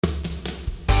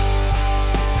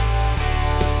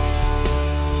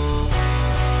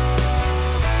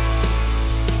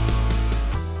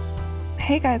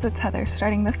Hey guys, it's Heather.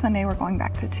 Starting this Sunday, we're going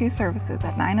back to 2 services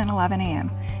at 9 and 11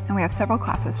 a.m., and we have several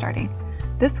classes starting.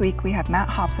 This week, we have Matt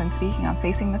Hobson speaking on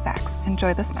Facing the Facts.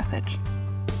 Enjoy this message.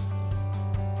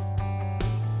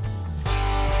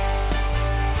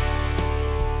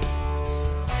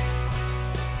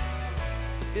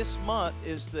 This month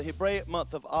is the Hebraic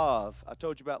month of Av, I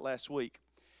told you about last week.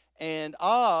 And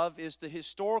Av is the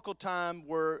historical time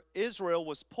where Israel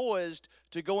was poised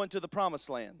to go into the promised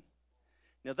land.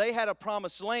 Now, they had a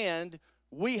promised land.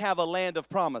 We have a land of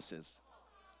promises.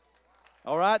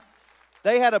 All right?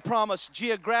 They had a promised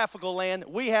geographical land.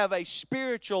 We have a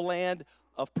spiritual land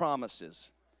of promises.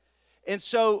 And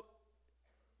so,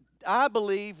 I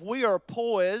believe we are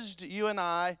poised, you and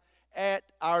I, at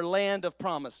our land of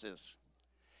promises.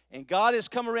 And God has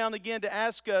come around again to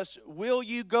ask us, will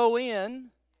you go in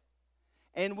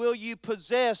and will you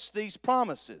possess these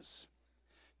promises?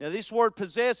 Now, this word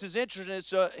possess is interesting.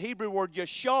 It's a Hebrew word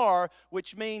yashar,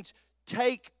 which means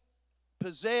take,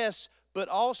 possess, but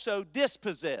also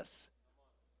dispossess.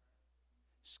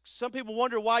 Some people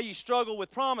wonder why you struggle with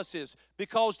promises,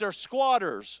 because they're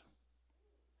squatters.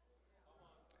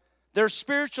 They're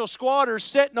spiritual squatters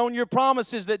sitting on your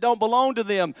promises that don't belong to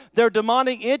them. They're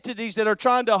demonic entities that are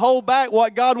trying to hold back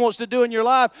what God wants to do in your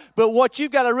life. But what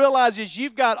you've got to realize is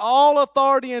you've got all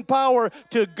authority and power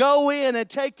to go in and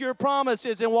take your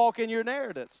promises and walk in your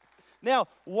inheritance. Now,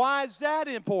 why is that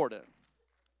important?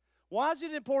 Why is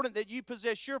it important that you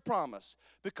possess your promise?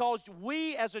 Because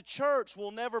we as a church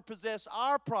will never possess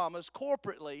our promise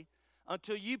corporately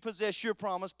until you possess your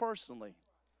promise personally.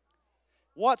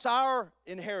 What's our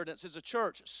inheritance as a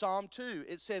church? Psalm 2,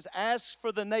 it says, ask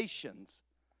for the nations,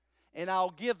 and I'll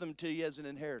give them to you as an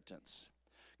inheritance.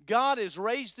 God has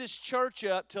raised this church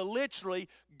up to literally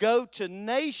go to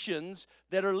nations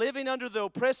that are living under the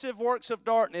oppressive works of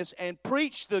darkness and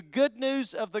preach the good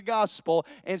news of the gospel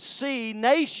and see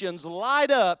nations light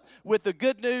up with the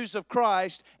good news of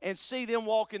Christ and see them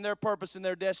walk in their purpose and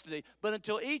their destiny. But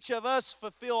until each of us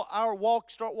fulfill our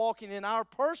walk, start walking in our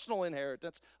personal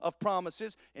inheritance of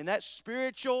promises, and that's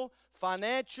spiritual,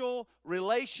 financial,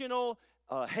 relational,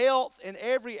 health in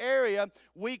every area,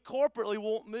 we corporately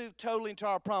won't move totally into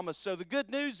our promise. So the good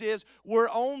news is we're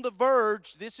on the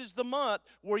verge. This is the month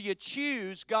where you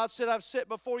choose. God said, I've set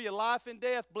before you life and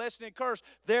death, blessing and curse.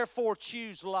 Therefore,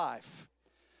 choose life.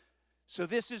 So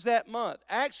this is that month.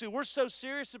 Actually, we're so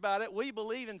serious about it, we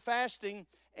believe in fasting.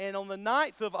 And on the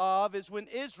 9th of Av is when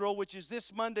Israel, which is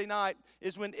this Monday night,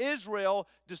 is when Israel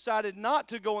decided not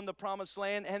to go in the promised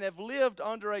land and have lived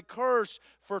under a curse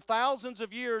for thousands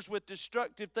of years with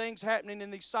destructive things happening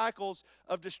in these cycles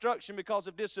of destruction because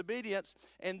of disobedience.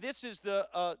 And this is the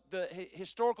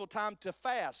historical time to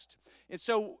fast. And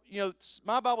so,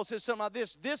 my Bible says something like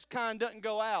this: this kind doesn't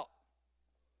go out,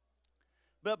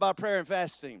 but by prayer and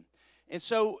fasting. And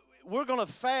so we're going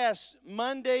to fast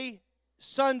Monday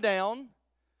sundown,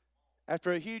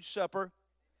 after a huge supper,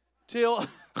 till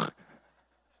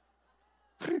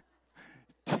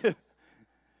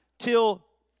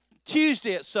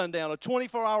Tuesday at sundown, a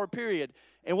 24-hour period.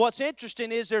 And what's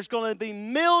interesting is there's going to be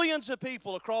millions of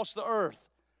people across the earth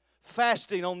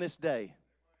fasting on this day.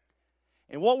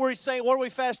 And what we're saying, what are we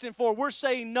fasting for? We're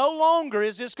saying no longer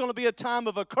is this going to be a time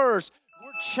of a curse.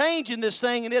 We're changing this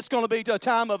thing, and it's going to be a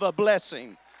time of a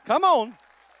blessing. Come on.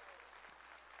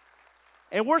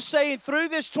 And we're saying through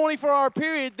this 24-hour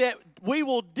period that we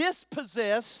will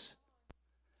dispossess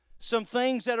some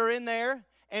things that are in there,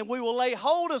 and we will lay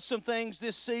hold of some things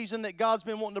this season that God's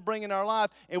been wanting to bring in our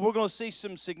life, and we're going to see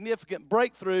some significant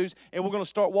breakthroughs, and we're going to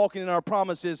start walking in our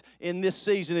promises in this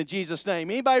season in Jesus' name.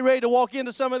 Anybody ready to walk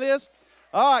into some of this?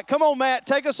 All right, come on, Matt,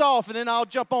 take us off, and then I'll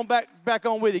jump on back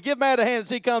on with you. Give Matt a hand as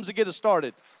he comes to get us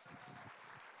started.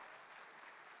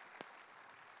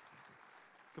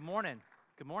 Good morning.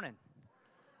 Good morning.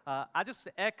 I just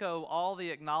echo all the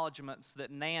acknowledgments that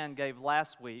Nan gave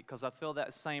last week because I feel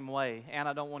that same way, and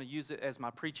I don't want to use it as my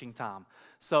preaching time.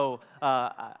 So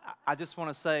I just want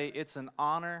to say it's an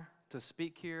honor to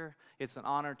speak here. It's an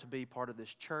honor to be part of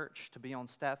this church, to be on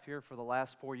staff here for the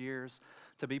last 4 years,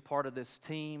 to be part of this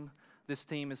team. This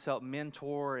team has helped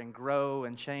mentor and grow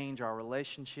and change our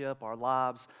relationship, our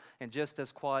lives. And just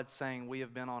as Quad's saying, we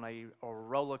have been on a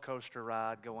roller coaster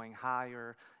ride going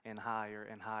higher and higher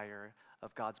and higher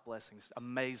of God's blessings.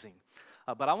 Amazing.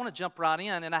 But I want to jump right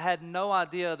in, and I had no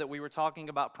idea that we were talking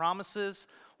about promises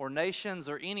or nations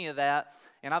or any of that.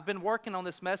 And I've been working on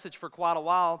this message for quite a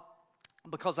while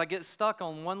because I get stuck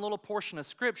on one little portion of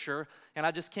Scripture, and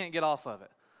I just can't get off of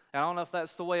it. And I don't know if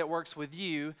that's the way it works with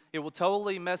you. It will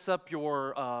totally mess up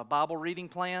your Bible reading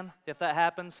plan if that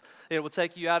happens. It will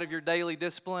take you out of your daily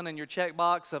discipline and your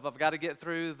checkbox of I've got to get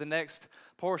through the next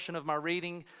portion of my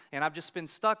reading. And I've just been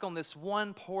stuck on this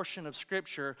one portion of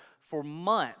Scripture for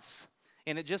months.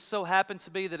 And it just so happened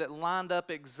to be that it lined up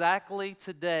exactly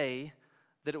today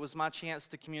that it was my chance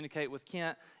to communicate with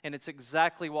Kent. And it's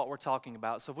exactly what we're talking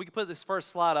about. So if we could put this first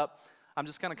slide up, I'm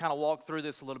just going to kind of walk through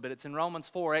this a little bit. It's in Romans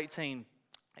 4:18.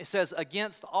 It says,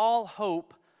 against all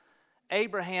hope,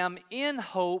 Abraham in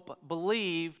hope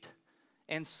believed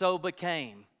and so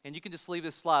became. And you can just leave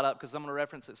this slide up because I'm going to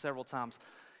reference it several times.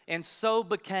 And so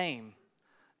became.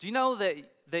 Do you know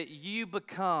that you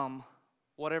become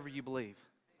whatever you believe?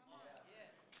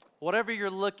 Whatever you're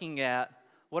looking at,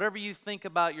 whatever you think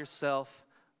about yourself,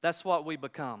 that's what we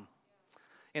become.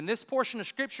 And this portion of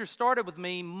Scripture started with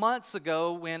me months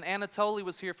ago when Anatoly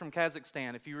was here from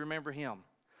Kazakhstan, if you remember him.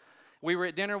 We were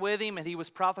at dinner with him, and he was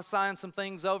prophesying some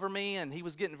things over me, and he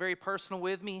was getting very personal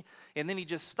with me. And then he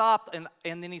just stopped,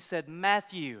 and then he said,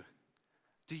 Matthew,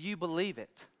 do you believe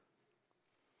it?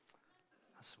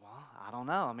 I said, well, I don't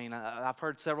know. I mean, I've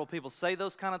heard several people say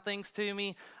those kind of things to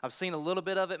me. I've seen a little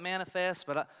bit of it manifest,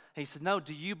 but he said, no,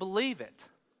 do you believe it?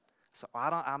 So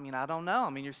I don't know. I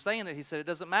mean, you're saying it. He said, it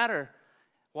doesn't matter.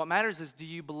 What matters is, do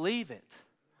you believe it?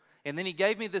 And then he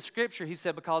gave me this scripture. He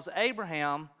said, because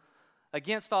Abraham,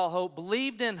 against all hope,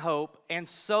 believed in hope, and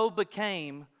so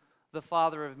became the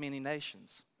father of many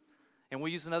nations. And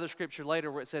we'll use another scripture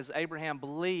later where it says, Abraham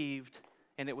believed,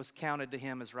 and it was counted to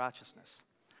him as righteousness.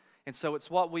 And so it's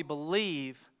what we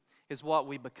believe is what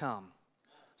we become.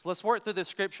 So let's work through this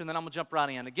scripture, and then I'm going to jump right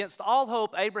in. Against all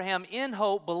hope, Abraham in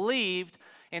hope believed,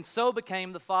 and so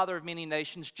became the father of many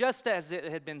nations, just as it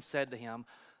had been said to him,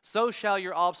 so shall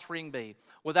your offspring be.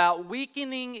 Without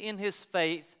weakening in his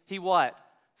faith, he what?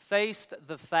 Faced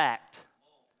the fact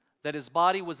that his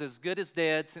body was as good as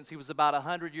dead since he was about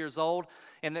 100 years old,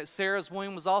 and that Sarah's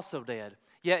womb was also dead.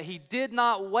 Yet he did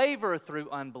not waver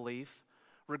through unbelief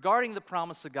regarding the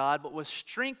promise of God, but was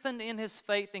strengthened in his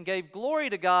faith and gave glory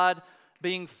to God,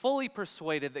 being fully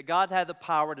persuaded that God had the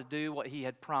power to do what he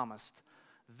had promised.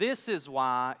 This is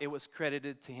why it was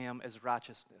credited to him as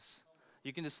righteousness.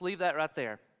 You can just leave that right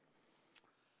there.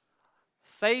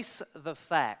 Face the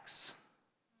facts.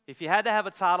 If you had to have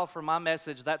a title for my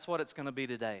message, that's what it's going to be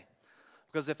today.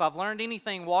 Because if I've learned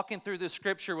anything walking through this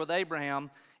scripture with Abraham,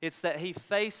 it's that he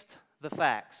faced the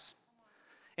facts.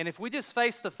 And if we just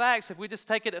face the facts, if we just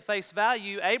take it at face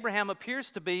value, Abraham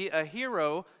appears to be a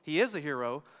hero. He is a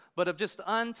hero, but of just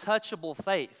untouchable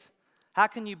faith. How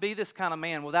can you be this kind of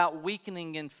man without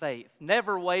weakening in faith,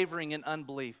 never wavering in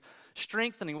unbelief,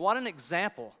 strengthening? What an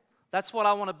example. That's what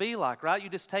I want to be like, right? You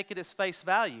just take it as face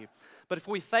value. But if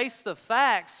we face the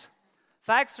facts,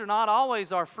 facts are not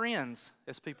always our friends,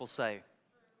 as people say.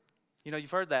 You know,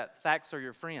 you've heard that, facts are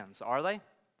your friends. Are they?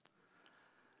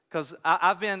 Because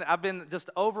I've been just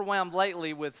overwhelmed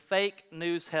lately with fake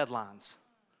news headlines.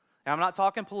 And I'm not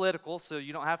talking political, so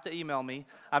you don't have to email me.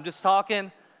 I'm just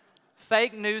talking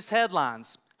fake news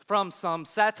headlines from some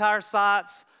satire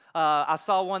sites. I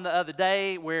saw one the other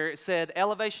day where it said,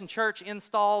 Elevation Church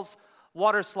installs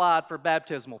water slide for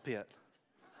baptismal pit.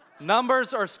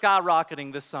 Numbers are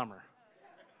skyrocketing this summer.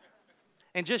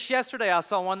 And just yesterday I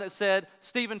saw one that said,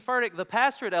 Stephen Furtick, the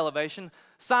pastor at Elevation,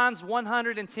 signs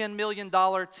 $110 million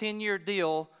 10-year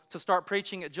deal to start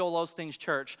preaching at Joel Osteen's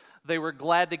church. They were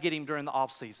glad to get him during the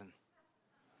off season.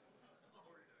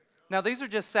 Now, these are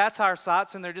just satire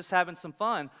sites, and they're just having some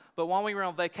fun. But while we were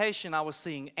on vacation, I was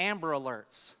seeing Amber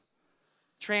Alerts,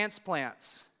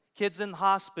 transplants, kids in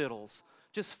hospitals,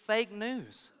 just fake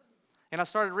news. And I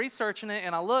started researching it,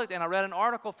 and I looked, and I read an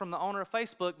article from the owner of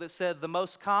Facebook that said the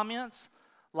most comments,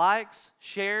 likes,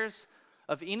 shares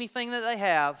of anything that they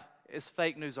have is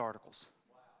fake news articles.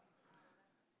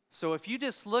 So if you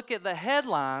just look at the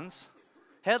headlines,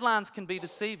 headlines can be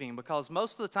deceiving because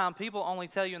most of the time people only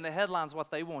tell you in the headlines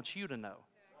what they want you to know.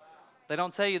 They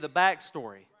don't tell you the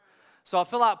backstory. So I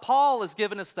feel like Paul is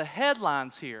giving us the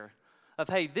headlines here of,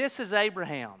 hey, this is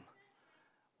Abraham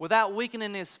without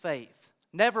weakening his faith,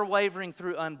 never wavering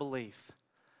through unbelief,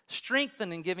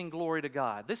 strengthened in giving glory to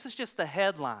God. This is just the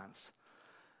headlines.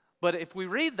 But if we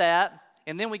read that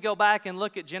and then we go back and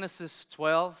look at Genesis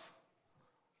 12,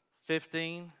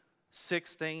 15,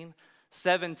 16,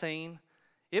 17,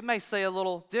 it may say a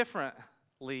little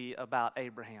differently about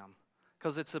Abraham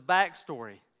because it's a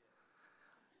backstory.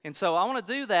 And so I want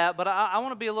to do that, but I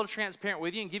want to be a little transparent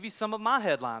with you and give you some of my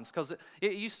headlines because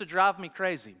it used to drive me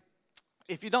crazy.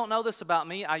 If you don't know this about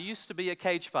me, I used to be a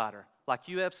cage fighter, like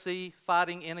UFC,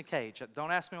 fighting in a cage. Don't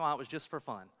ask me why, it was just for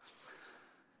fun.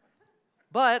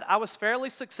 But I was fairly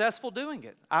successful doing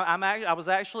it. I was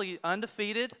actually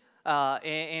undefeated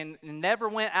and never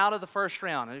went out of the first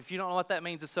round. And if you don't know what that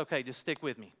means, it's okay. Just stick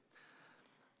with me.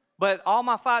 But all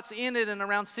my fights ended in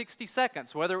around 60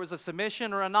 seconds, whether it was a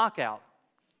submission or a knockout.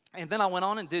 And then I went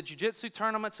on and did jiu-jitsu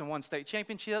tournaments and won state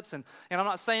championships. And I'm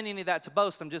not saying any of that to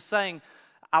boast. I'm just saying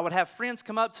I would have friends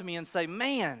come up to me and say,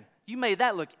 man, you made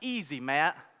that look easy,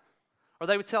 Matt. Or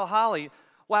they would tell Holly,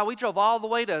 wow, we drove all the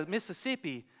way to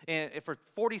Mississippi for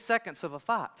 40 seconds of a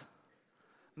fight.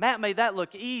 Matt made that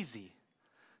look easy.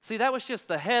 See, that was just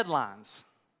the headlines.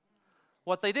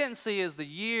 What they didn't see is the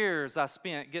years I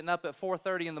spent getting up at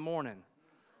 4:30 in the morning,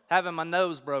 having my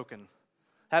nose broken,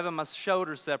 having my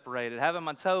shoulders separated, having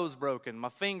my toes broken, my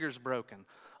fingers broken,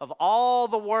 of all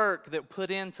the work that put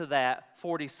into that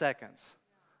 40 seconds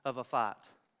of a fight.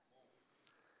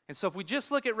 And so if we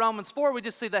just look at Romans 4, we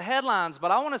just see the headlines,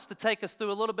 but I want us to take us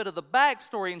through a little bit of the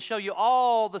backstory and show you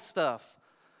all the stuff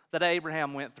that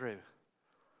Abraham went through.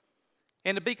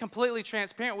 And to be completely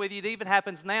transparent with you, it even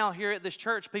happens now here at this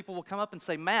church. People will come up and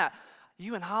say, Matt,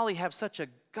 you and Holly have such a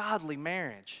godly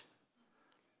marriage.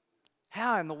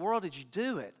 How in the world did you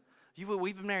do it?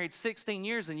 We've been married 16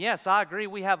 years, and yes, I agree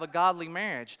we have a godly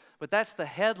marriage, but that's the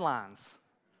headlines.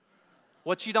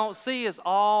 What you don't see is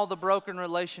all the broken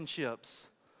relationships,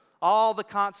 all the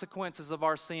consequences of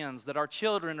our sins that our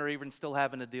children are even still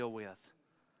having to deal with.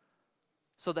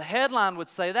 So the headline would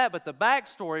say that, but the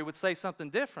backstory would say something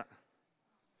different,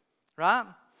 right?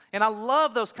 And I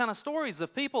love those kind of stories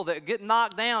of people that get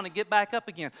knocked down and get back up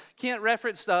again. Kent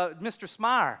referenced Mr.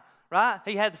 Smyer, right?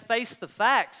 He had to face the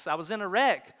facts. I was in a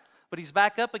wreck, but he's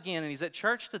back up again, and he's at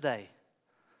church today.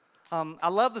 I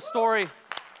love the story.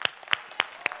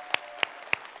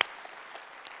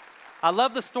 I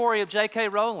love the story of J.K.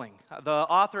 Rowling, the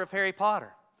author of Harry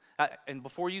Potter. And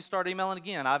before you start emailing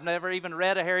again, I've never even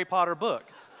read a Harry Potter book.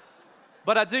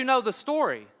 But I do know the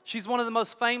story. She's one of the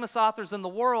most famous authors in the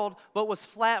world, but was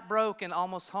flat broke and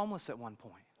almost homeless at one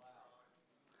point.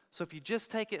 So if you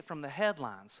just take it from the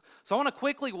headlines. So I want to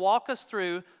quickly walk us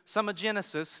through some of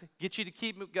Genesis, get you to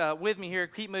keep with me here,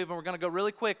 keep moving. We're going to go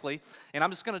really quickly. And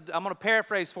I'm going to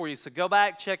paraphrase for you. So go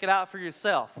back, check it out for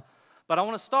yourself. But I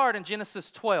want to start in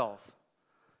Genesis 12,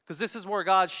 because this is where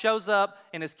God shows up,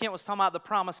 and as Kent was talking about the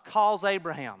promise, calls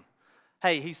Abraham.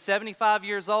 Hey, he's 75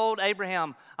 years old.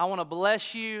 Abraham, I want to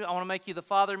bless you. I want to make you the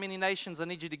father of many nations. I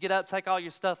need you to get up, take all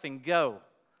your stuff, and go.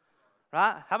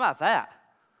 Right? How about that?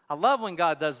 I love when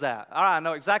God does that. All right, I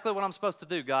know exactly what I'm supposed to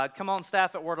do, God. Come on,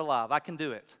 staff at Word Alive. I can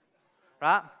do it.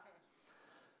 Right?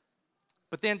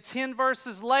 But then 10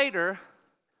 verses later,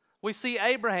 we see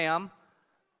Abraham,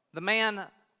 the man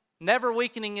never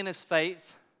weakening in his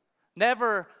faith,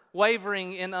 never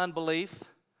wavering in unbelief,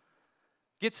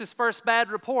 gets his first bad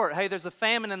report. Hey, there's a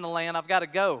famine in the land. I've got to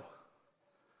go.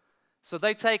 So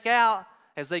they take out.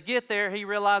 As they get there, he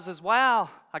realizes, wow,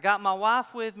 I got my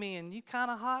wife with me, and you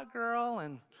kind of hot, girl,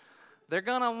 and they're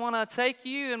going to want to take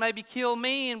you and maybe kill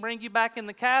me and bring you back in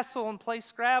the castle and play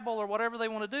Scrabble or whatever they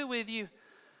want to do with you.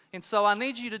 And so I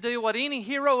need you to do what any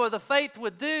hero of the faith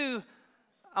would do.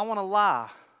 I want to lie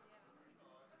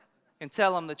and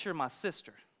tell them that you're my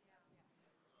sister.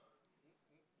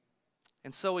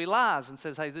 And so he lies and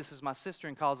says, hey, this is my sister,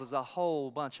 and causes a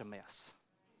whole bunch of mess.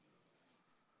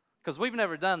 Because we've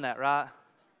never done that, right?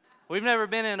 We've never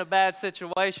been in a bad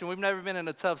situation. We've never been in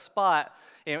a tough spot.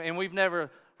 And we've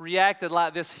never reacted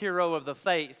like this hero of the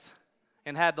faith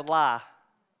and had to lie.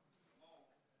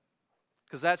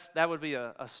 Because that would be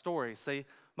a story. See,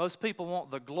 most people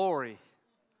want the glory.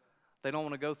 They don't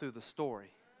want to go through the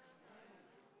story.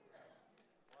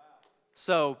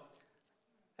 So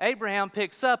Abraham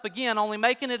picks up again, only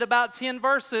making it about 10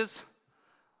 verses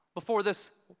before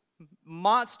this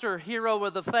monster hero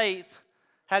of the faith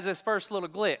has his first little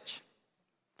glitch.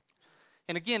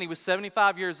 And again, he was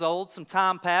 75 years old. Some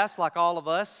time passed, like all of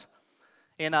us.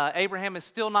 And Abraham is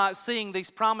still not seeing these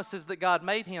promises that God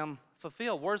made him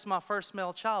fulfill. Where's my first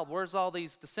male child? Where's all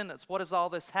these descendants? What is all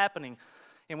this happening?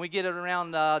 And we get it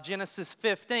around Genesis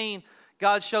 15.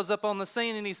 God shows up on the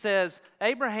scene and he says,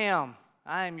 Abraham,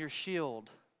 I am your shield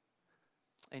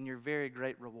and your very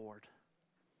great reward.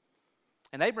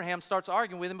 And Abraham starts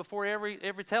arguing with him before he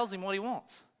ever tells him what he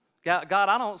wants. God,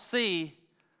 I don't see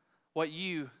what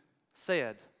you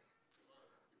said.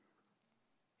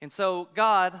 And so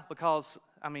God, because,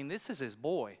 this is his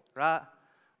boy, right?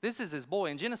 This is his boy.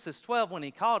 In Genesis 12, when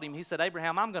he called him, he said,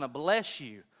 Abraham, I'm going to bless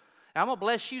you. And I'm going to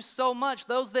bless you so much,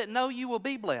 those that know you will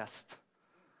be blessed.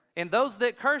 And those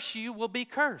that curse you will be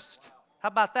cursed. How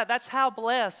about that? That's how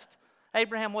blessed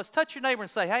Abraham was. Touch your neighbor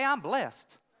and say, hey, I'm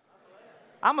blessed.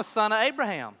 I'm a son of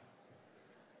Abraham.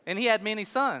 And he had many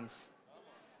sons.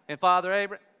 And Father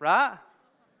Abraham, right?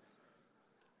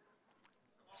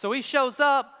 So he shows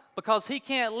up because he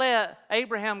can't let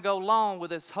Abraham go long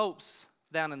with his hopes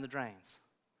down in the drains.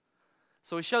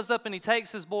 So he shows up and he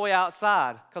takes his boy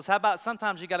outside. Because how about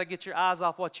sometimes you got to get your eyes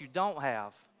off what you don't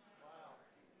have.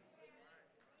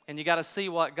 And you got to see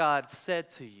what God said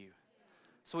to you.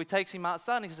 So he takes him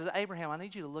outside and he says, Abraham, I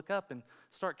need you to look up and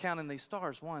start counting these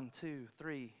stars. 1, 2,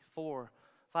 3, 4,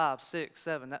 5, 6,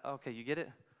 7. Okay, you get it?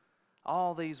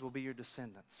 All these will be your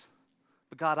descendants.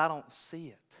 But God, I don't see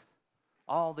it.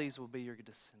 All these will be your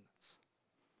descendants.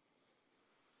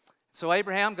 So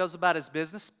Abraham goes about his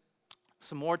business.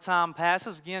 Some more time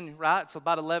passes. Again, right, it's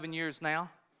about 11 years now.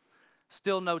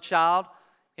 Still no child.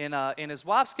 And his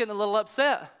wife's getting a little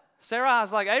upset.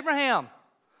 Sarai's like, Abraham,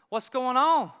 what's going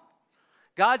on?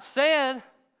 God said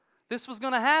this was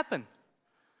going to happen.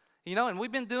 You know, and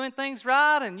we've been doing things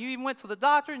right, and you even went to the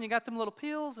doctor, and you got them little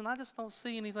pills, and I just don't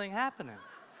see anything happening.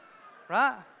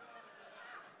 Right?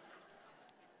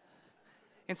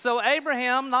 And so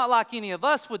Abraham, not like any of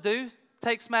us would do,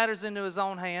 takes matters into his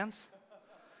own hands.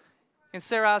 And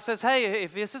Sarai says, hey,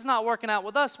 if this is not working out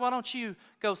with us, why don't you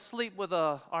go sleep with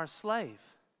our slave?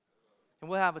 And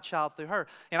we'll have a child through her.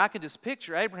 And I can just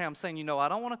picture Abraham saying, you know, I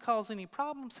don't want to cause any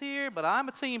problems here, but I'm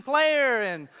a team player.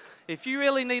 And if you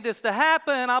really need this to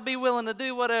happen, I'll be willing to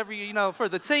do whatever, for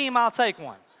the team, I'll take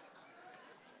one.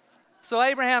 So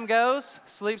Abraham goes,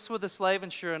 sleeps with the slave,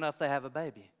 and sure enough, they have a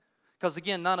baby. Because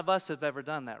again, none of us have ever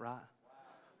done that, right?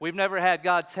 We've never had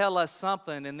God tell us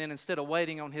something, and then instead of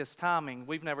waiting on His timing,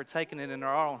 we've never taken it in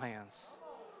our own hands.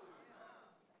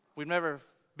 We've never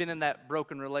been in that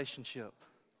broken relationship.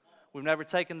 We've never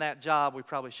taken that job we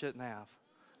probably shouldn't have.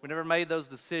 We've never made those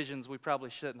decisions we probably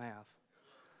shouldn't have.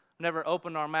 We've never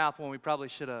opened our mouth when we probably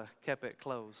should have kept it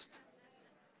closed.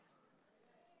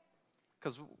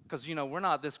 Because we're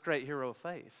not this great hero of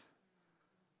faith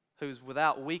who's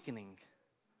without weakening,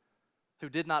 who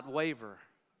did not waver,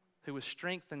 who was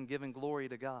strengthened, giving glory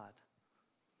to God.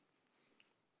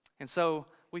 And so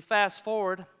we fast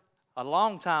forward a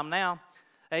long time now.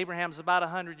 Abraham's about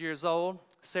 100 years old.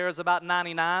 Sarah's about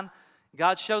 99.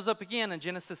 God shows up again in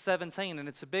Genesis 17, and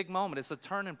it's a big moment. It's a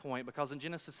turning point because in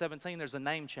Genesis 17, there's a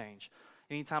name change.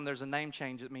 Anytime there's a name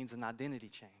change, it means an identity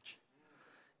change.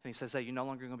 And he says, hey, you're no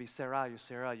longer going to be Sarai, you're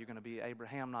Sarah. You're going to be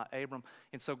Abraham, not Abram.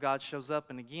 And so God shows up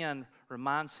and again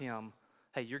reminds him,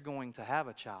 hey, you're going to have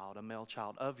a child, a male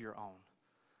child of your own.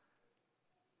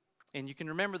 And you can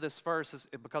remember this verse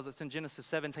because it's in Genesis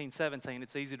 17:17.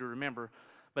 It's easy to remember.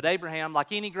 But Abraham,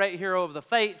 like any great hero of the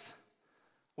faith,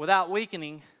 without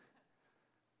weakening,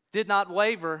 did not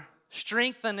waver,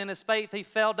 strengthened in his faith. He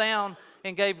fell down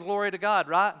and gave glory to God,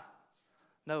 right?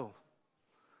 No.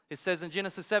 It says in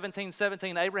Genesis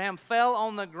 17:17, Abraham fell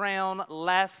on the ground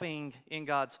laughing in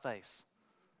God's face.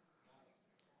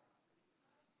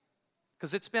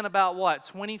 Because it's been about,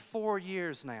 24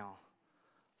 years now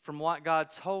from what God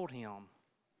told him,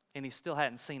 and he still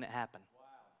hadn't seen it happen.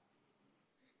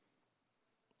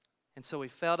 And so he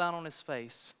fell down on his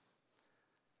face,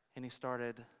 and he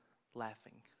started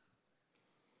laughing.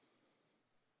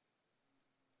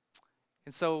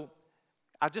 And so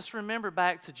I just remember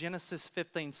back to Genesis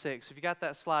 15:6. If you got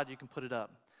that slide, you can put it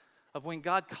up. Of when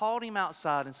God called him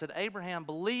outside and said, Abraham,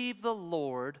 believe the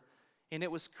Lord, and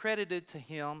it was credited to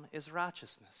him as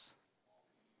righteousness.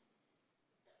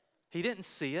 He didn't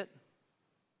see it.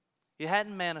 It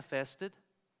hadn't manifested.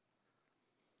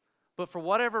 But for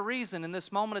whatever reason, in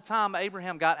this moment of time,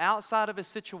 Abraham got outside of his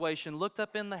situation, looked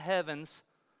up in the heavens.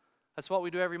 That's what we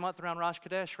do every month around Rosh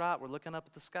Chodesh, right? We're looking up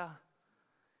at the sky.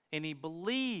 And he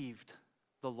believed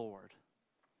the Lord,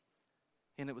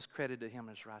 and it was credited to him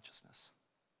as righteousness.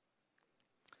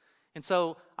 And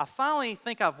so I finally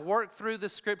think I've worked through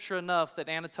this scripture enough that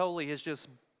Anatoly has just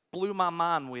blew my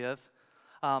mind with.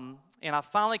 And I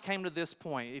finally came to this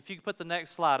point. If you could put the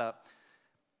next slide up.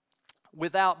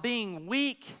 Without being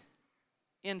weak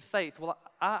in faith. Well,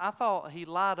 I thought he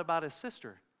lied about his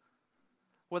sister.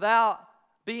 Without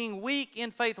being weak in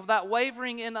faith, without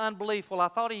wavering in unbelief. Well, I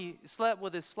thought he slept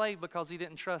with his slave because he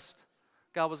didn't trust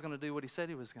God was going to do what he said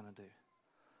he was going to do.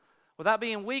 Without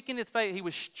being weak in his faith, he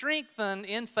was strengthened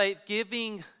in faith,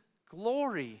 giving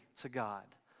glory to God.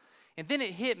 And then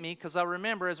it hit me because I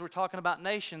remember as we're talking about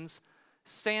nations,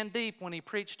 Sandeep, when he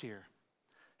preached here,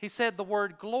 he said the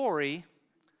word glory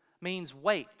means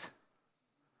weight.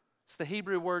 It's the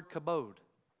Hebrew word kabod.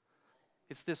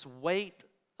 It's this weight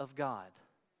of God.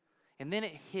 And then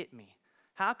it hit me.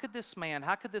 How could this man,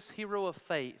 how could this hero of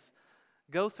faith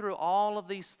go through all of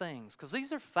these things? Because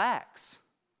these are facts.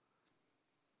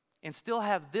 And still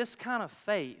have this kind of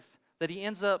faith that he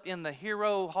ends up in the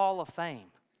Hero Hall of Fame.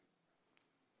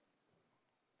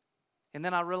 And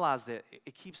then I realized that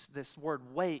it keeps this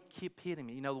word weight keep hitting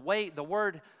me. You know, the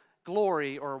word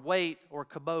glory or weight or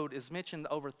kabod is mentioned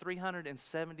over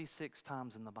 376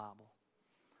 times in the Bible.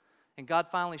 And God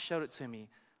finally showed it to me.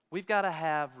 We've got to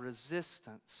have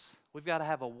resistance. We've got to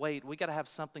have a weight. We've got to have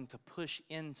something to push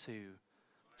into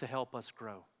to help us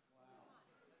grow.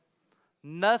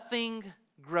 Nothing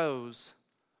grows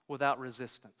without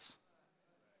resistance.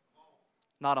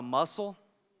 Not a muscle,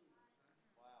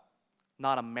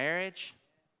 not a marriage,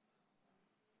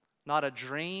 not a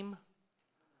dream.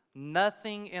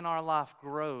 Nothing in our life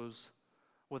grows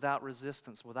without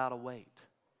resistance, without a weight.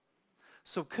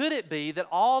 So could it be that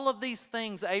all of these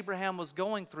things Abraham was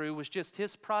going through was just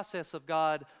his process of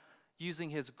God using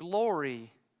his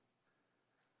glory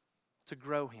to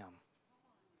grow him?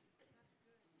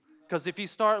 Because if you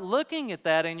start looking at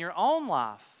that in your own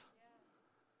life,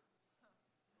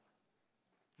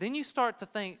 then you start to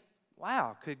think,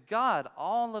 wow, could God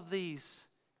all of these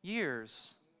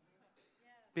years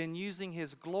been using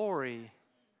his glory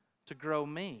to grow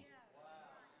me?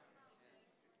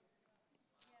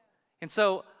 And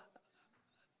so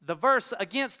the verse,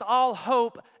 against all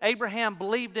hope, Abraham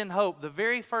believed in hope, the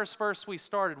very first verse we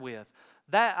started with,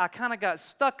 that I kind of got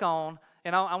stuck on,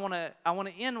 and I want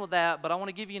to end with that, but I want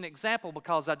to give you an example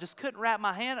because I just couldn't wrap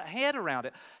my head around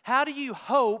it. How do you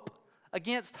hope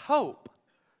against hope?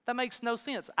 That makes no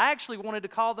sense. I actually wanted to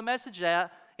call the message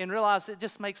that and realized it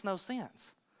just makes no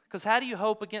sense. Because how do you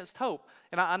hope against hope?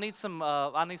 And I need some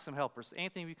helpers.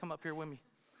 Anthony, will you come up here with me?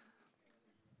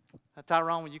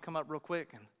 Tyrone, will you come up real quick?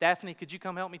 And Daphne, could you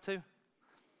come help me too?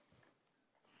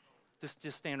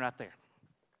 Just stand right there.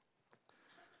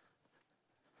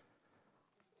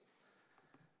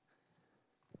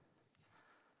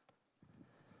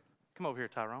 Come over here,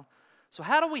 Tyrone. So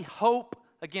how do we hope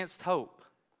against hope?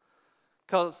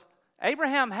 Because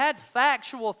Abraham had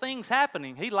factual things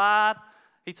happening. He lied.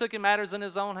 He took matters in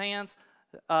his own hands.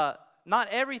 Not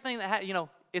everything that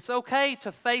it's okay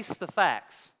to face the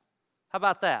facts. How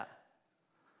about that?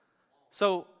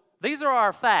 So these are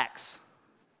our facts.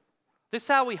 This is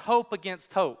how we hope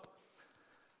against hope.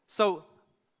 So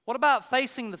what about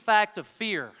facing the fact of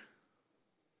fear?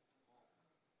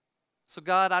 So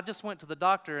God, I just went to the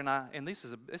doctor and this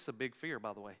is a big fear,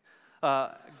 by the way.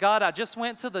 God, I just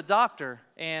went to the doctor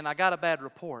and I got a bad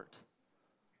report.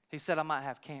 He said I might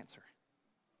have cancer.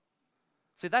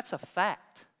 See, that's a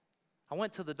fact. I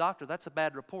went to the doctor. That's a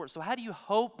bad report. So how do you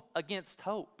hope against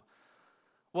hope?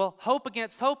 Well, hope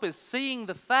against hope is seeing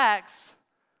the facts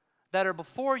that are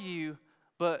before you,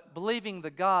 but believing the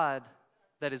God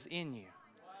that is in you.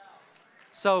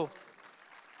 So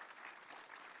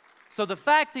the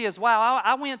fact is, wow,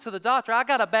 I went to the doctor. I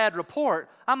got a bad report.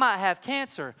 I might have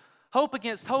cancer. Hope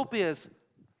against hope is,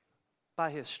 by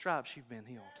his stripes you've been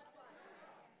healed.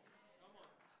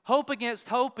 Hope against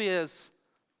hope is,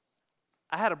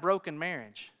 I had a broken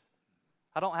marriage.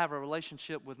 I don't have a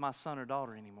relationship with my son or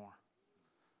daughter anymore.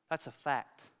 That's a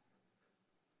fact.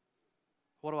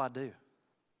 What do I do?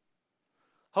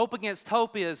 Hope against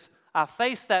hope is, I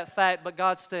face that fact, but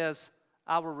God says,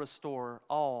 I will restore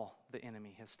all the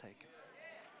enemy has taken.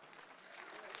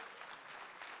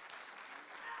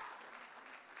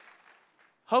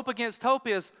 Hope against hope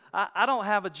is, I don't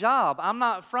have a job. I'm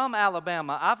not from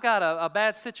Alabama. I've got a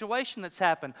bad situation that's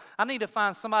happened. I need to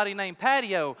find somebody named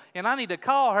Patio, and I need to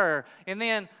call her, and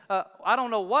then I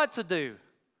don't know what to do.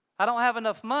 I don't have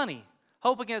enough money.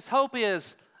 Hope against hope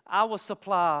is, I will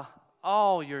supply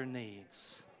all your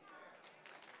needs.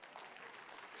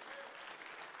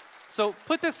 So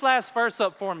put this last verse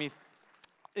up for me,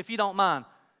 if you don't mind.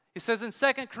 It says in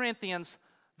 2 Corinthians,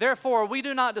 therefore, we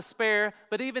do not despair,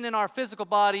 but even in our physical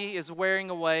body is wearing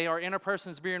away, our inner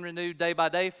person is being renewed day by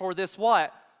day. For this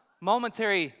what?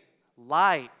 Momentary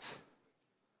light.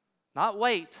 Not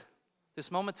weight. This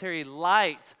momentary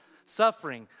light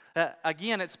suffering.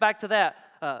 Again, it's back to that.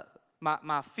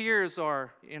 My fears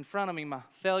are in front of me. My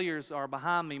failures are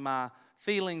behind me. My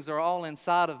feelings are all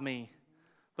inside of me.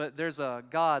 But there's a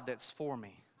God that's for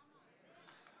me.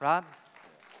 Right?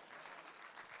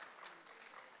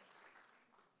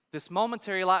 This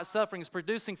momentary light suffering is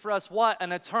producing for us what?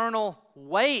 An eternal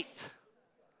weight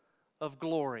of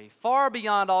glory, far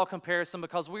beyond all comparison,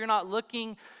 because we're not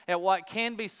looking at what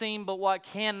can be seen, but what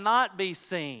cannot be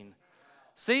seen.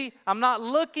 See, I'm not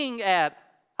looking at,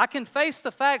 I can face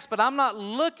the facts, but I'm not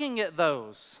looking at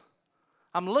those.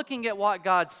 I'm looking at what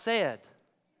God said,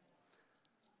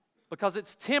 because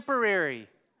it's temporary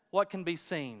what can be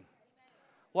seen.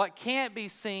 What can't be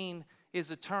seen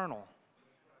is eternal.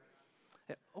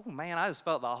 Oh man, I just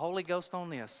felt the Holy Ghost on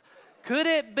this. Could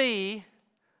it be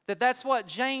that that's what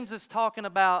James is talking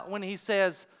about when he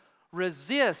says,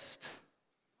 resist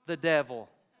the devil,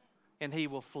 and he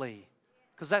will flee.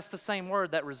 Because that's the same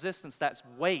word, that resistance, that's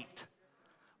wait.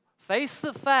 Face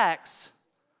the facts,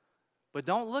 but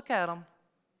don't look at them.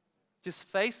 Just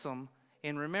face them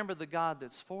and remember the God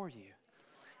that's for you.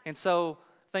 And so,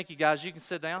 thank you guys. You can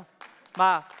sit down.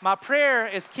 My prayer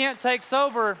as Kent takes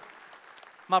over,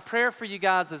 my prayer for you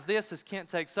guys is this, as Kent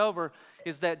takes over,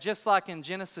 is that just like in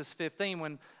Genesis 15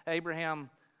 when Abraham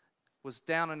was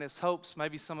down in his hopes,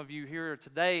 maybe some of you here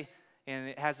today, and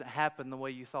it hasn't happened the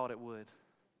way you thought it would.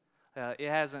 It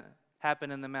hasn't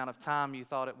happened in the amount of time you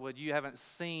thought it would. You haven't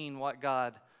seen what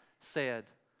God said.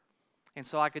 And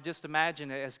so I could just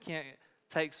imagine it as Kent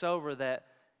takes over that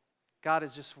God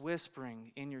is just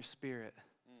whispering in your spirit,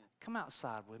 come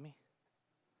outside with me.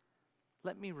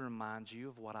 Let me remind you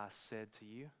of what I said to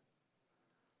you.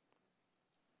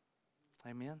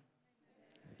 Amen.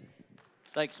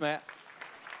 Thanks, Matt.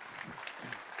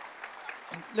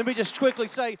 Let me just quickly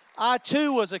say, I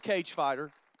too was a cage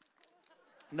fighter.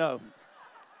 No.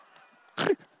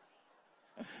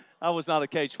 I was not a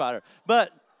cage fighter.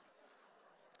 But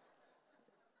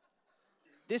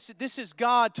this is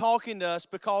God talking to us,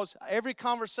 because every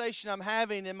conversation I'm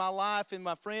having in my life, in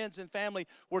my friends and family,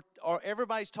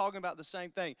 everybody's talking about the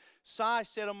same thing. Cy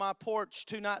sat on my porch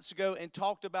 2 nights ago and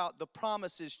talked about the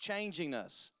promises changing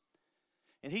us.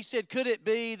 And he said, could it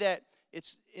be that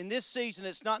it's in this season,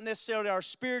 it's not necessarily our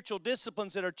spiritual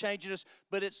disciplines that are changing us,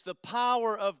 but it's the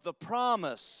power of the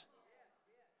promise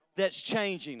that's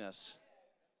changing us.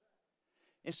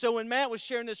 And so when Matt was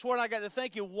sharing this word, I got to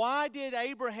thinking, why did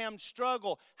Abraham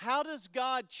struggle? How does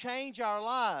God change our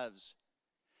lives?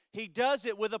 He does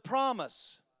it with a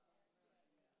promise.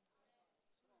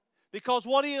 Because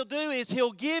what he'll do is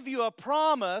he'll give you a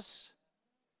promise,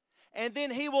 and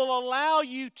then he will allow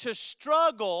you to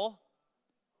struggle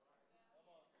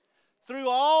through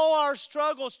all our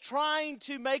struggles, trying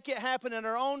to make it happen in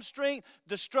our own strength,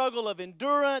 the struggle of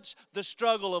endurance, the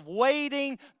struggle of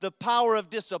waiting, the power of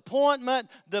disappointment,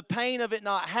 the pain of it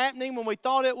not happening when we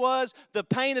thought it was, the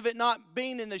pain of it not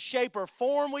being in the shape or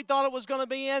form we thought it was going to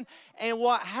be in. And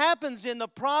what happens in the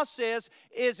process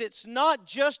is it's not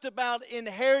just about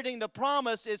inheriting the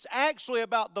promise, it's actually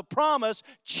about the promise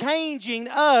changing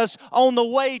us on the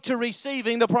way to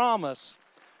receiving the promise.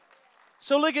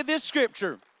 So look at this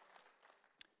scripture.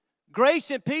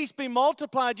 Grace and peace be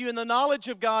multiplied to you in the knowledge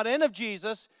of God and of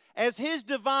Jesus, as His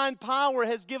divine power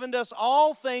has given us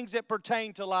all things that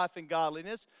pertain to life and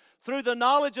godliness, through the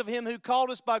knowledge of Him who called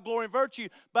us by glory and virtue,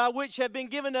 by which have been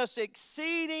given us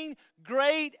exceeding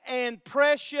great and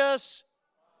precious,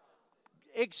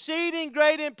 exceedingly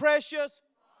great and precious,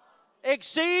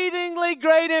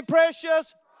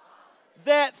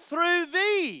 that through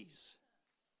these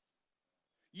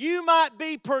you might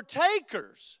be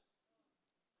partakers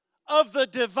of the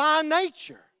divine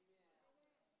nature,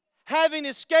 having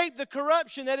escaped the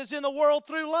corruption that is in the world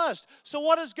through lust. So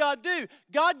what does God do?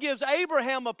 God gives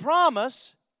Abraham a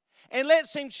promise and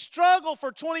lets him struggle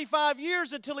for 25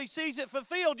 years until he sees it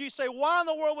fulfilled. You say, why in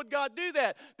the world would God do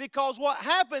that? Because what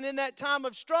happened in that time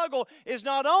of struggle is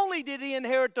not only did he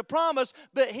inherit the promise,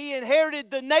 but he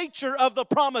inherited the nature of the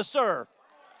promiser.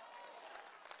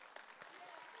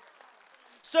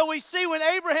 So we see when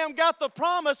Abraham got the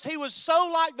promise, he was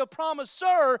so like the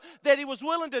promiser that he was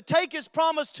willing to take his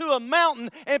promise to a mountain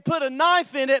and put a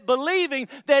knife in it, believing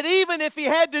that even if he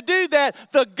had to do that,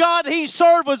 the God he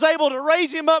served was able to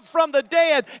raise him up from the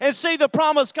dead and see the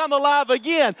promise come alive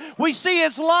again. We see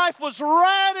his life was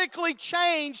radically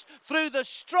changed through the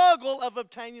struggle of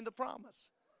obtaining the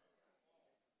promise.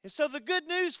 And so the good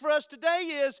news for us today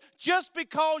is, just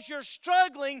because you're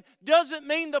struggling doesn't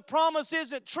mean the promise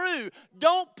isn't true.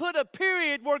 Don't put a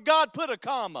period where God put a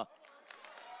comma.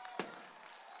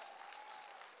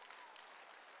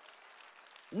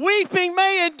 Weeping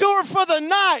may endure for the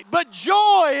night, but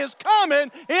joy is coming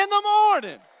in the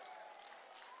morning.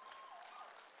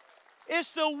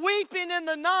 It's the weeping in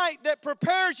the night that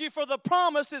prepares you for the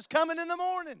promise that's coming in the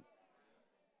morning.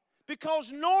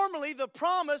 Because normally the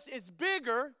promise is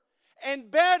bigger and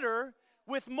better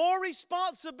with more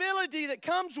responsibility that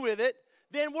comes with it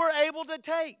than we're able to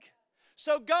take.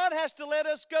 So God has to let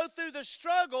us go through the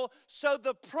struggle so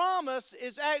the promise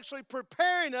is actually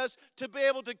preparing us to be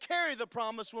able to carry the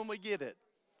promise when we get it.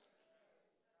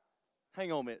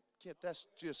 Hang on a minute. Kip, that's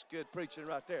just good preaching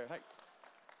right there. Hey.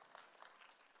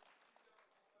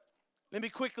 Let me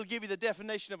quickly give you the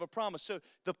definition of a promise. So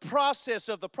the process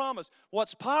of the promise.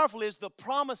 What's powerful is the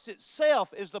promise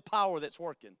itself is the power that's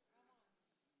working.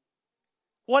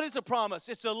 What is a promise?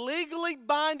 It's a legally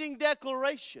binding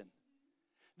declaration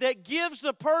that gives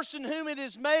the person whom it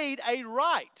is made a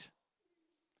right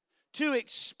to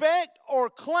expect or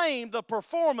claim the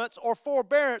performance or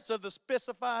forbearance of the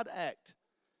specified act.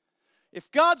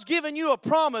 If God's given you a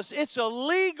promise, it's a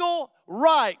legal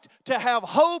right to have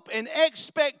hope and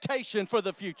expectation for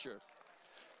the future.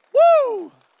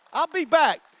 Woo! I'll be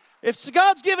back. If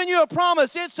God's given you a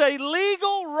promise, it's a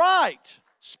legal right,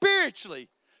 spiritually,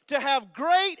 to have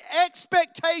great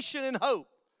expectation and hope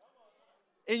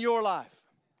in your life.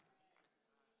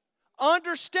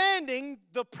 Understanding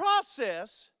the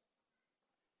process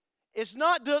is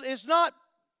not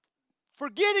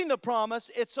forgetting the promise,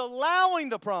 it's allowing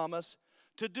the promise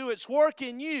to do its work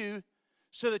in you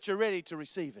so that you're ready to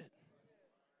receive it.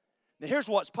 Now here's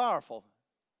what's powerful.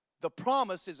 The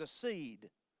promise is a seed.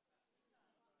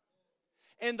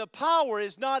 And the power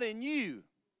is not in you.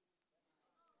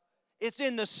 It's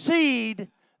in the seed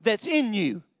that's in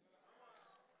you.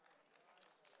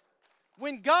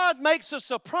 When God makes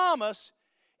us a promise,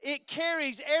 it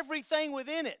carries everything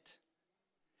within it.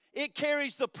 It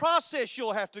carries the process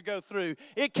you'll have to go through.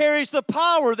 It carries the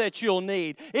power that you'll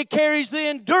need. It carries the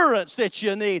endurance that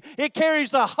you need. It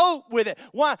carries the hope with it.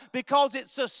 Why? Because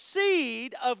it's a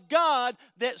seed of God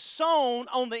that's sown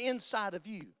on the inside of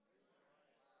you.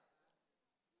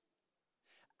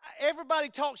 Everybody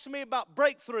talks to me about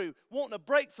breakthrough, wanting a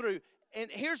breakthrough. And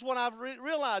here's what I've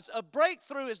realized. A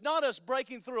breakthrough is not us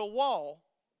breaking through a wall.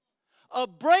 A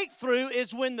breakthrough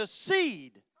is when the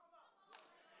seed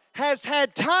has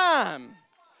had time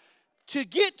to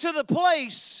get to the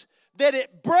place that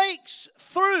it breaks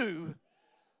through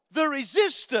the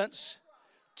resistance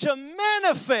to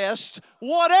manifest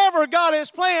whatever God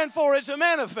has planned for it to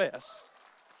manifest.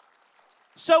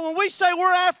 So when we say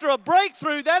we're after a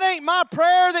breakthrough, that ain't my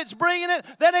prayer that's bringing it.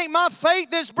 That ain't my faith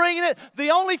that's bringing it.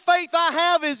 The only faith I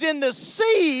have is in the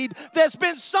seed that's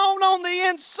been sown on the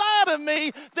inside of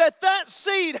me, that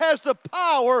seed has the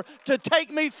power to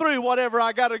take me through whatever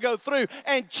I got to go through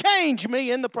and change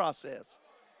me in the process.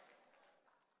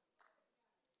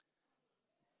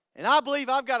 And I believe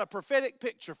I've got a prophetic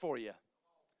picture for you.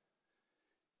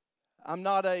 I'm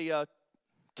not a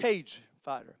cage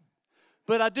fighter.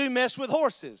 But I do mess with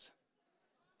horses.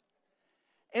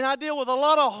 And I deal with a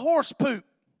lot of horse poop.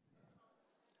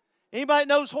 Anybody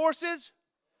knows horses?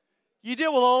 You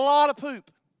deal with a lot of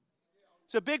poop.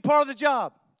 It's a big part of the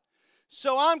job.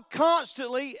 So I'm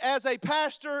constantly, as a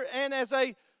pastor and as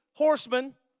a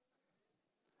horseman,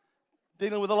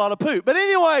 dealing with a lot of poop. But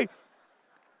anyway,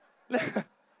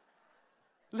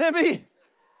 let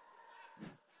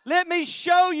me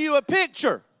show you a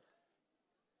picture.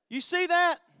 You see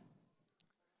that?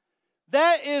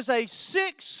 That is a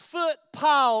 6-foot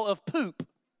pile of poop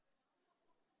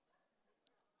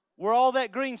where all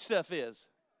that green stuff is.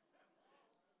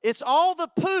 It's all the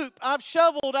poop I've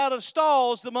shoveled out of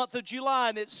stalls the month of July,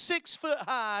 and it's 6 foot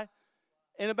high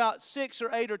and about 6 or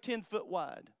 8 or 10 foot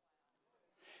wide.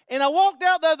 And I walked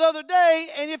out there the other day,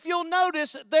 and if you'll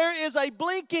notice, there is a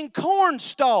blinking corn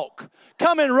stalk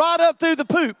coming right up through the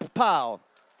poop pile.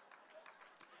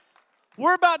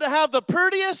 We're about to have the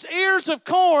prettiest ears of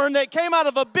corn that came out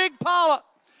of a big pile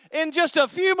in just a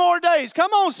few more days.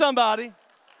 Come on, somebody.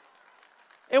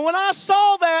 And when I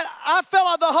saw that, I felt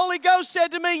like the Holy Ghost said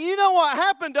to me, you know what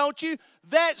happened, don't you?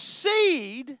 That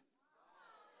seed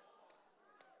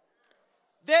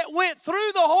that went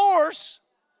through the horse,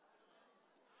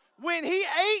 when he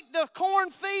ate the corn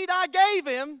feed I gave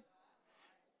him,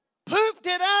 pooped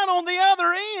it out on the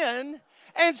other end,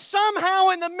 and somehow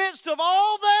in the midst of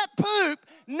all that poop,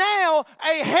 now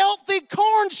a healthy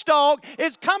corn stalk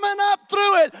is coming up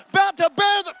through it, about to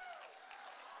bear the...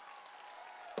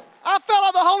 I felt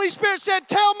like the Holy Spirit said,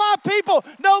 tell my people,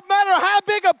 no matter how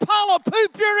big a pile of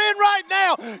poop you're in right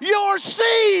now, your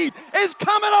seed is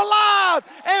coming alive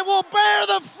and will bear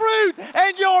the fruit,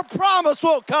 and your promise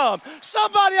will come.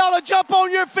 Somebody ought to jump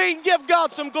on your feet and give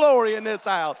God some glory in this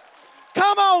house.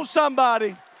 Come on, somebody.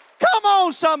 Come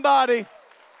on, somebody.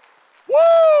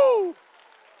 Woo!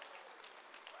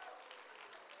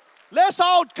 Let's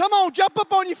all, come on, jump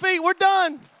up on your feet. We're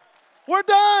done. We're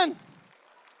done.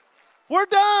 We're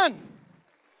done.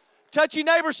 Touch your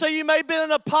neighbor, say you may be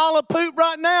in a pile of poop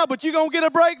right now, but you're going to get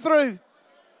a breakthrough.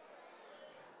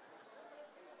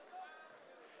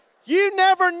 You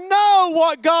never know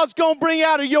what God's going to bring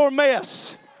out of your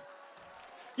mess.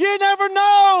 You never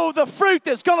know the fruit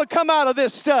that's going to come out of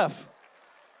this stuff.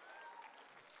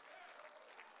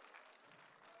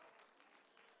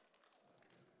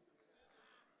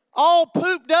 All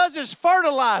poop does is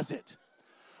fertilize it.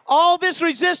 All this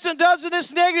resistance does and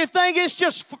this negative thing,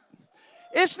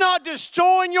 it's not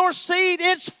destroying your seed,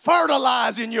 it's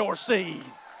fertilizing your seed.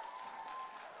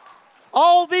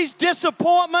 all these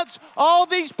disappointments, all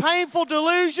these painful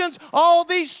delusions, all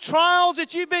these trials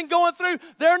that you've been going through,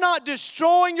 they're not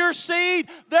destroying your seed,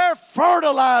 they're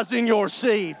fertilizing your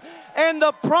seed. And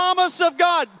the promise of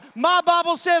God, my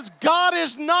Bible says God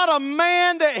is not a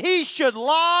man that he should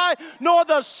lie, nor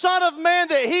the Son of Man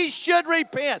that he should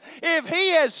repent. If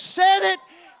he has said it,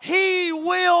 he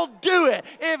will do it.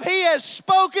 If he has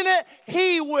spoken it,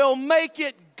 he will make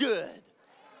it good.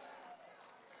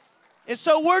 And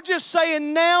so we're just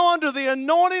saying now, under the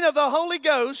anointing of the Holy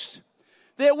Ghost,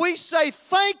 that we say,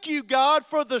 thank you, God,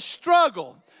 for the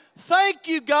struggle. Thank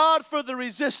you, God, for the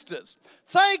resistance.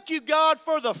 Thank you, God,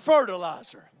 for the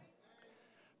fertilizer.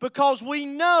 Because we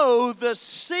know the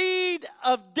seed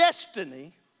of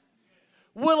destiny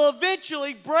will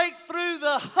eventually break through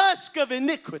the husk of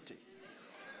iniquity.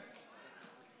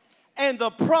 And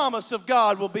the promise of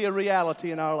God will be a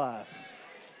reality in our life.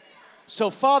 So,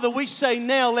 Father, we say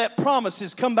now, let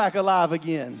promises come back alive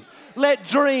again. Let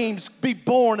dreams be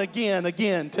born again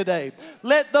today.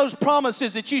 Let those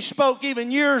promises that you spoke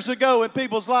even years ago in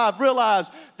people's lives realize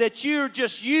that you're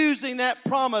just using that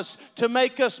promise to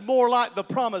make us more like the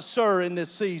promisor in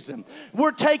this season.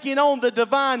 We're taking on the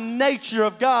divine nature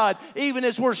of God even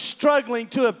as we're struggling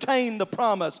to obtain the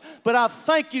promise. But I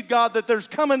thank you, God, that there's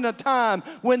coming a time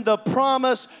when the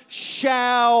promise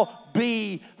shall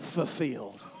be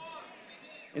fulfilled.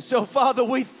 And so, Father,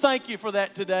 we thank you for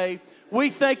that today. We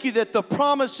thank you that the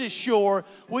promise is sure.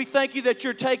 We thank you that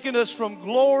you're taking us from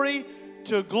glory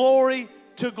to glory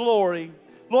to glory.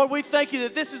 Lord, we thank you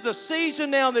that this is a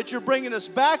season now that you're bringing us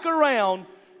back around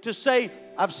to say,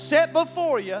 I've set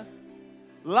before you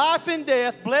life and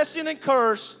death, blessing and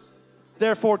curse,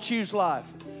 therefore choose life.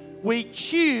 We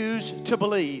choose to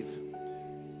believe.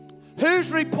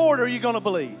 Whose report are you going to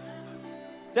believe?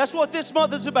 That's what this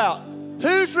month is about.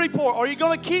 Whose report? Are you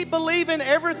going to keep believing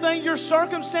everything your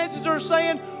circumstances are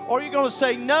saying? Or are you going to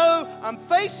say, no, I'm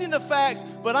facing the facts,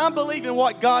 but I'm believing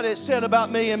what God has said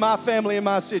about me and my family and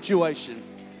my situation?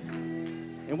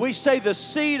 And we say the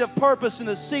seed of purpose and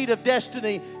the seed of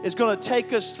destiny is going to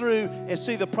take us through and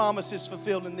see the promises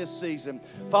fulfilled in this season.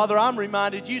 Father, I'm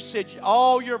reminded you said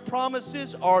all your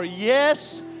promises are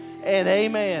yes and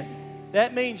amen.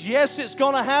 That means yes, it's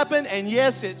going to happen, and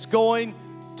yes, it's going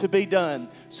to be done.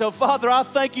 So, Father, I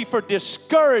thank you for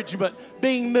discouragement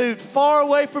being moved far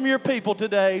away from your people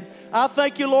today. I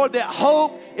thank you, Lord, that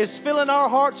hope is filling our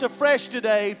hearts afresh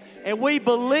today, and we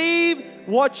believe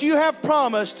what you have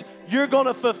promised, you're going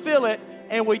to fulfill it,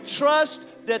 and we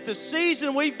trust that the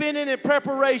season we've been in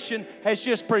preparation has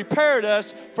just prepared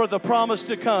us for the promise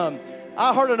to come.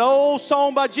 I heard an old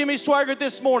song by Jimmy Swaggart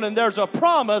this morning. There's a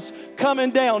promise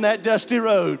coming down that dusty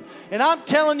road. And I'm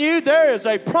telling you, there is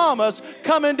a promise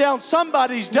coming down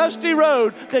somebody's dusty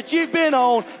road that you've been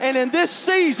on. And in this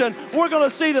season, we're going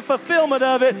to see the fulfillment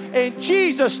of it in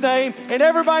Jesus' name. And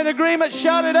everybody in agreement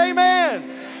shouted amen.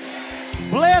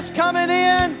 Blessed coming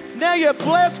in. Now you're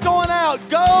blessed going out.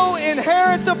 Go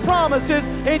inherit the promises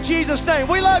in Jesus' name.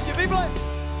 We love you. Be blessed.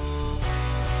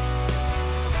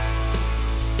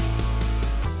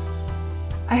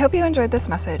 I hope you enjoyed this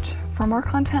message. For more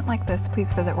content like this,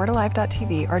 please visit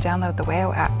wordalive.tv or download the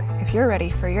WAYO app. If you're ready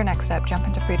for your next step, jump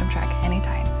into Freedom Track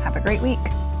anytime. Have a great week.